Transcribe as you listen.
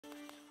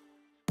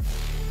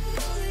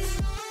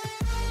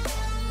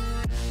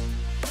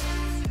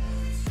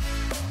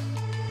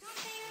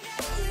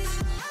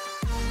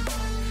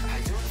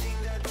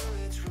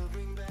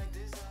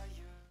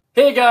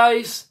Hey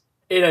guys,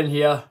 Aaron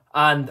here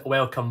and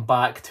welcome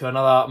back to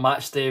another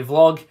matchday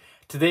vlog.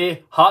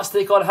 Today, Hearts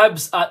take on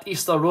Hibs at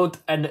Easter Road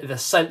in the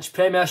Cinch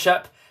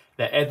Premiership.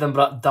 The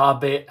Edinburgh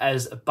Derby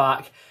is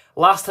back.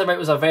 Last time it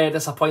was a very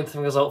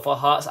disappointing result for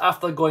Hearts.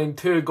 After going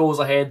 2 goals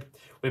ahead,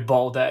 we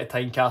bottled it at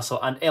Tynecastle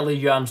and Ellie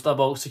Yuan's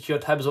double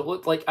secured Hibs what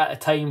looked like at the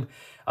time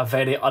a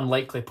very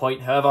unlikely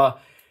point. However,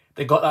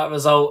 they got that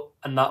result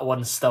and that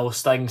one still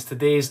stings.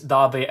 Today's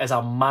derby is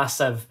a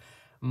massive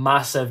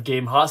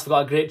game. Hearts have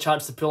got a great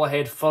chance to pull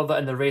ahead further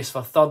in the race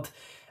for third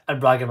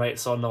and bragging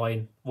rights on the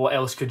line. What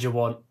else could you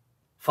want?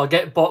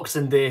 Forget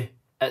Boxing Day,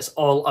 it's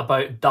all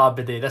about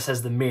Derby Day. This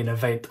is the main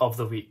event of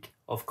the week,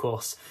 of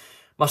course.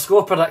 My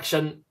score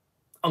prediction,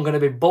 I'm going to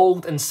be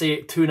bold and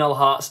say 2-0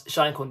 Hearts.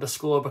 Shankland to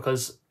score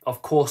because,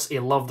 of course, he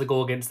loved the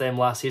goal against them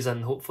last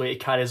season. Hopefully he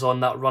carries on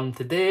that run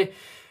today.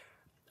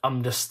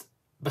 I'm just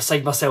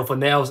beside myself on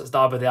nails. It's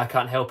Derby Day, I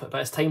can't help it.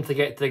 But it's time to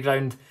get to the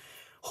ground.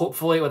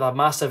 Hopefully with a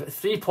massive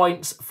 3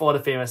 points for the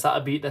famous. That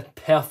would be the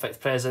perfect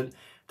present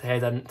to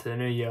head into the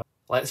new year.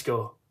 Let's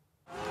go.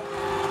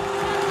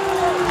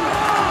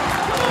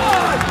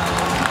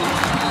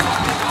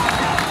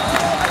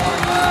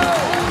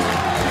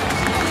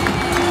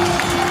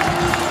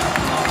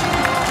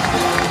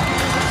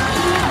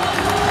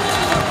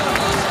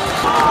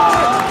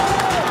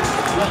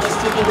 Let's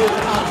take a look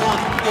at that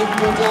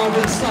Edinburgh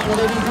Derby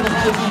Saturday evening for the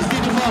Hibs.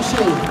 David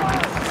Marshall,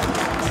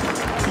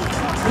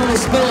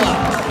 Willis Miller,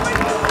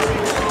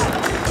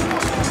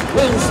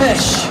 Will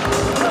Fish,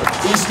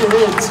 Easter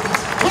Road.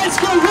 Let's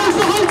go right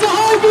behind the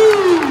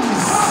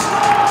Hibs!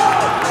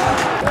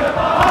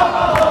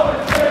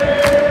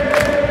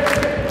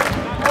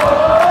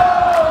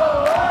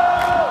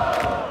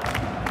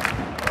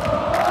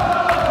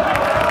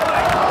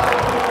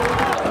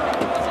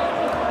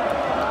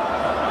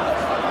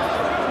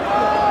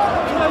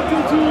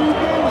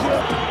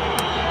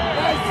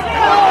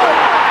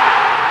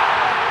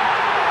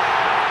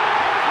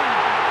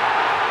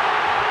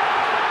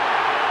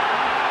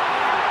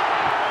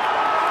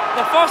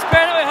 The first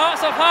penalty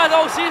Hearts have had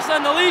all season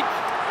in the league,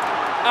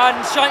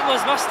 and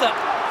Shankland's missed it.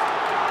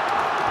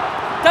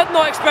 Did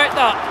not expect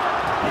that.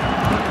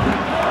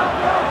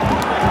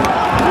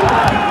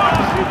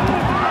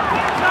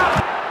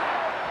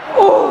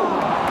 Oh!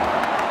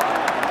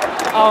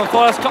 Alan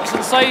Forrest cuts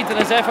inside and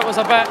his effort was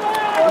a bit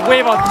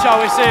wavered, shall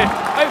we say.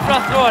 Out for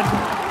a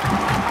throw-in.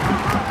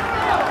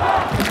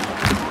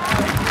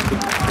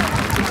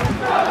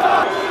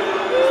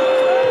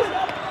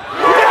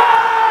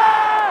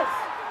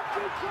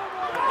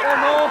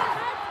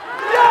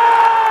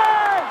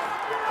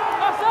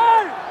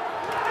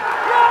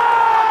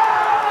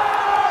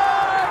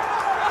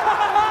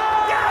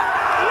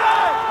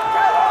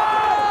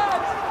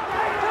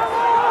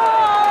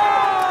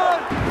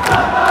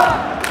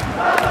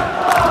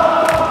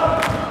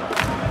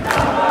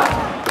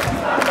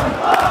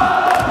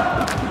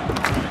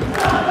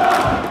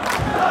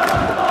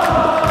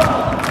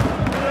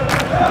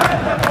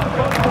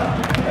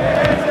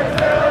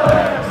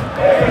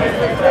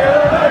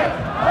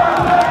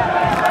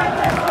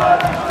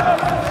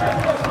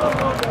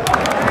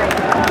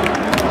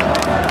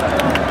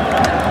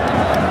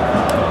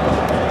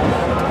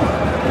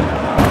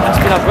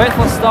 A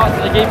breathless start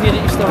to the game here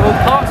at Easter Road.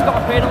 Hearts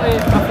got a penalty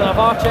after a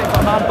VAR check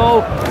for a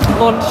handball.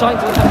 Lauren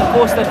Shankland hit the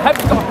post, and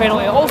Hibs got a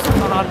penalty also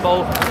for a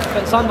handball,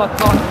 but Sander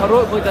Clark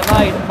heroically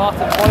denied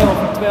Martin Boyle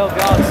from 12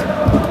 yards.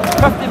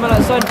 15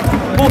 minutes in,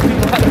 both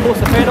people hit the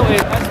post a penalty.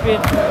 It's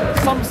been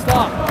some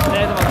start to the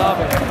Edinburgh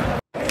Derby.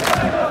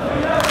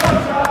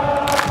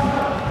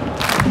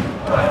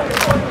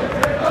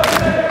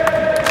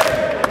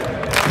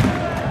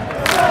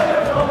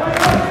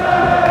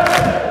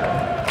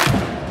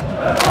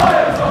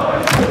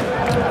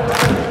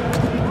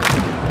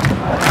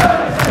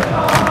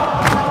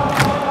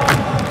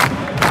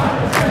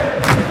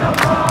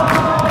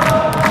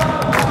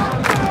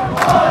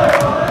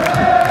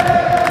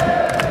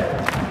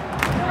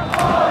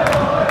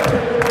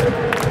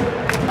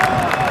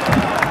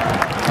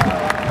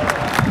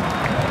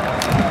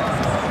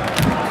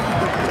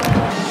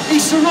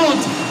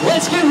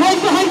 Let's get right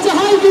behind the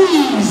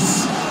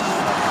Hibs!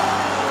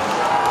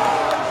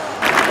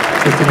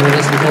 15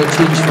 minutes of the ball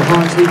change for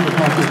Hearts. Lead the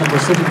party number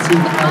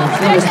 17, Alan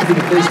Flores, to be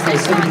replaced by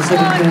 77,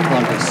 Kenneth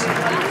Vargas.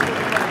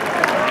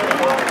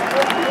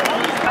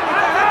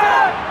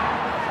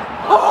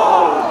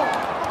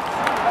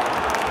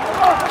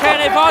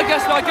 Kenny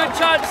Vargas with a good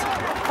chance,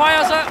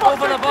 fires it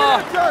over the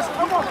bar.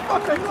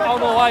 I don't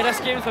know why, this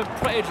game's been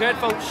pretty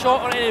dreadful.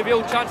 Short on any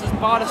real chances,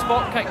 bar the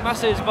spot kick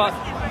misses, but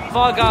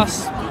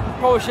Vargas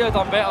probably should have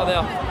done better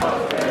there.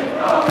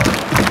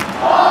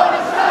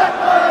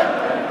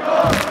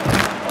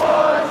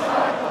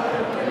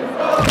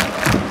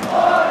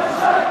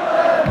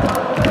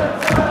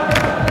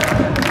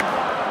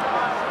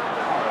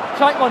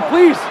 Shankland,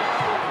 please!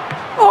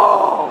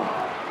 Oh!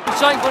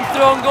 Shankland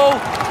through on goal,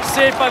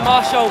 saved by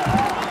Marshall.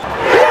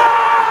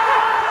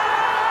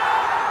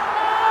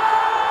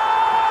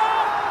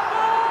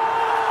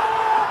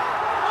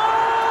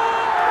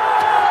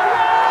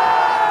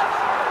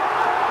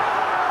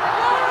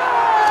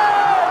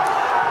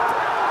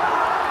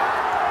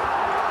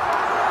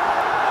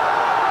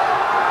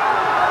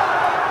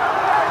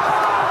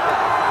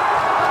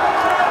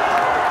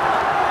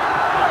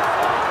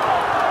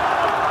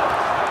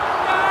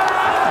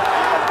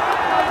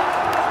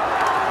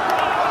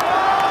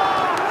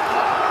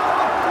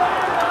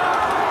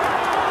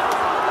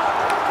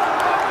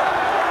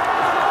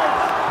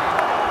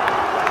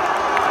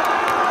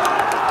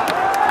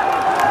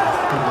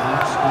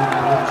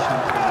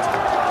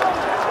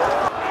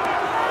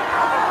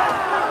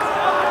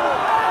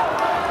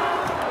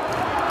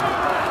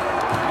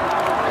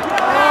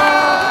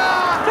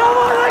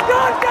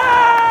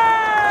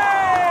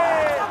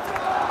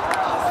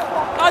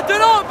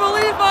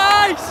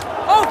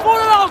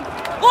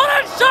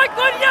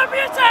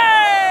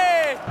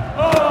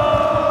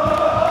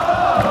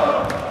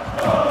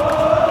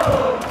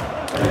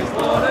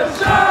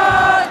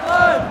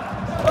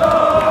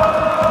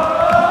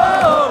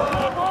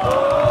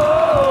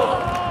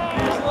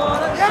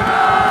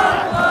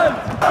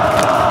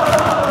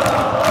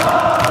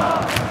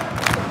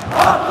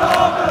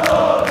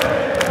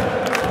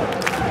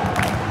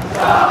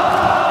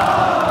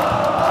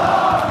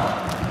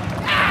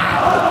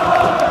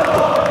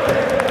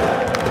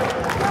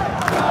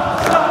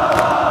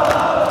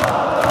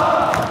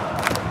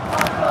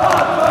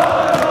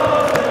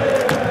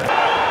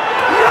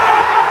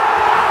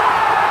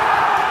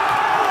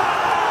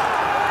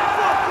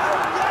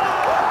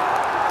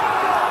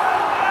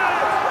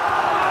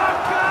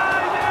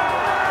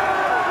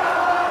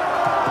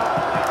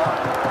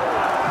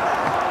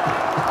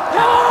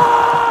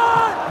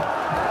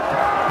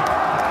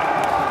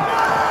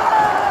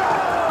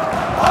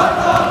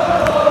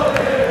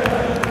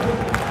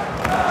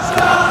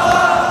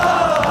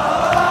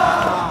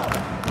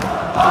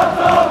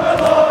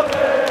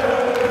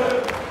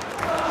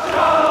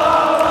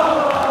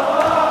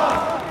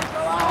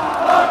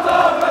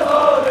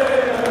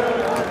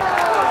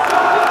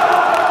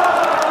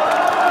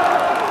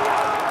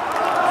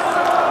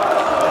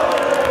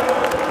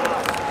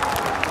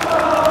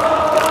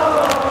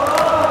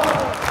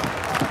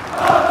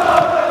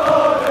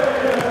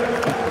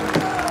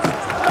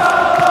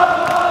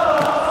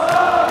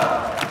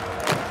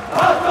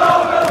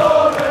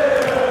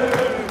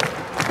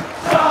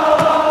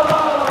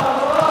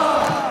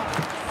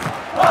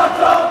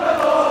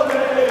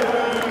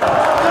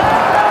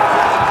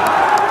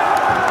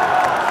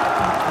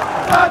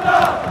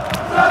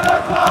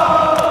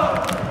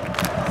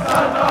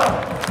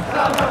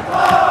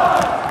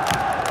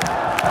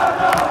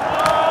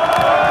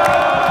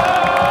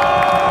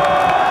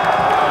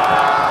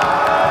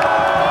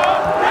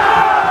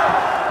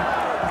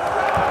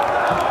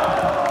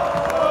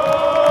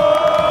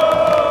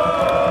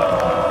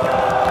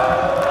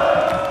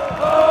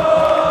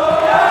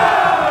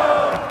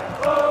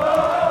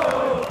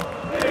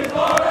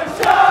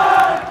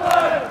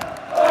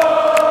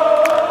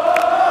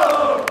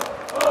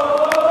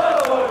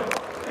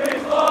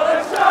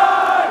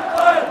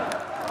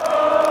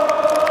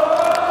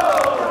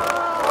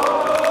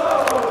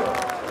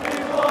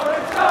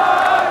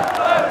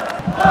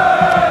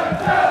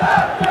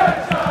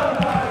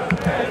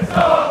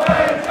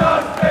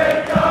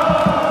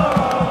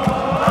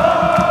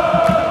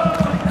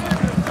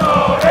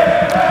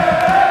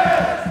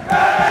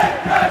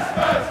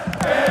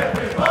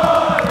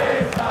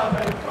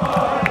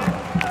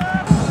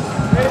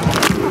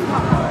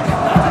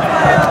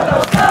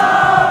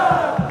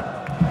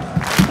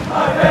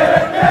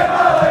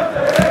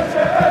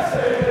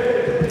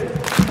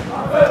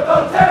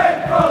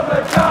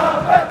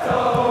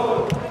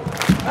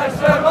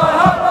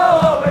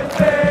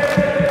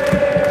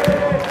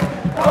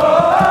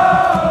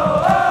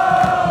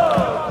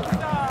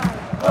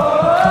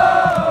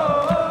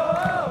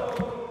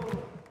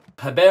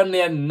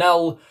 Hibernian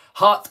 0,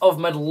 Heart of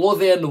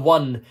Midlothian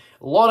 1.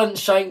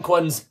 Lawrence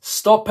Shankland's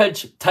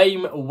stoppage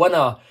time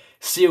winner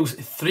seals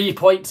 3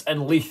 points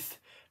in Leith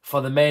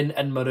for the men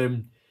in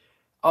maroon.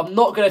 I'm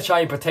not going to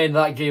try and pretend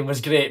that game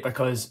was great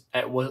because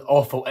it was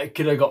awful. It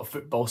could have got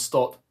football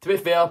stopped. To be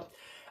fair,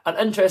 an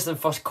interesting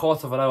first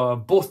quarter of an hour.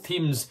 Both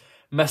teams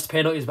missed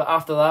penalties, but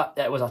after that,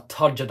 it was a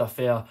turgid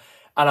affair.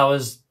 And I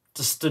was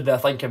just stood there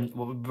thinking,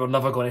 well, we're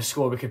never going to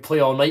score. We could play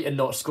all night and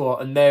not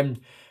score. And then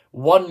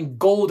one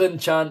golden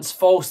chance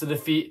falls to the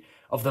feet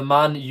of the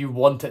man you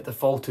want it to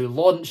fall to.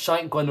 Lawrence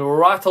Shankland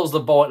rattles the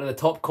ball into the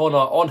top corner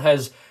on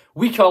his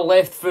weaker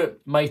left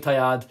foot, might I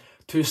add,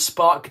 to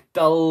spark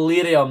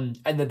delirium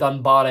in the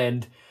Dunbar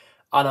end.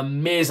 An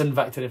amazing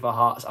victory for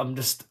Hearts. I'm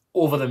just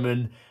over the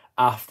moon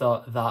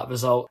after that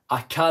result.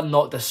 I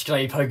cannot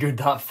describe how good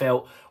that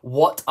felt.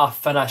 What a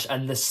finish.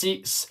 And the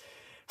seats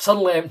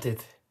suddenly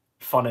emptied.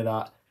 Funny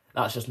that.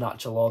 That's just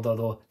natural order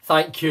though.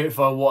 Thank you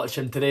for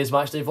watching today's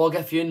matchday vlog.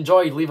 If you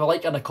enjoyed, leave a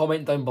like and a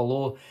comment down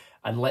below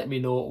and let me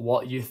know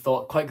what you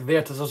thought. Click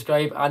there to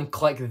subscribe and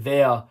click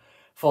there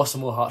for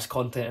some more Hearts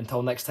content.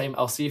 Until next time,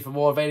 I'll see you for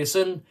more very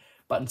soon.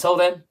 But until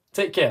then,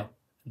 take care.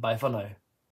 Bye for now.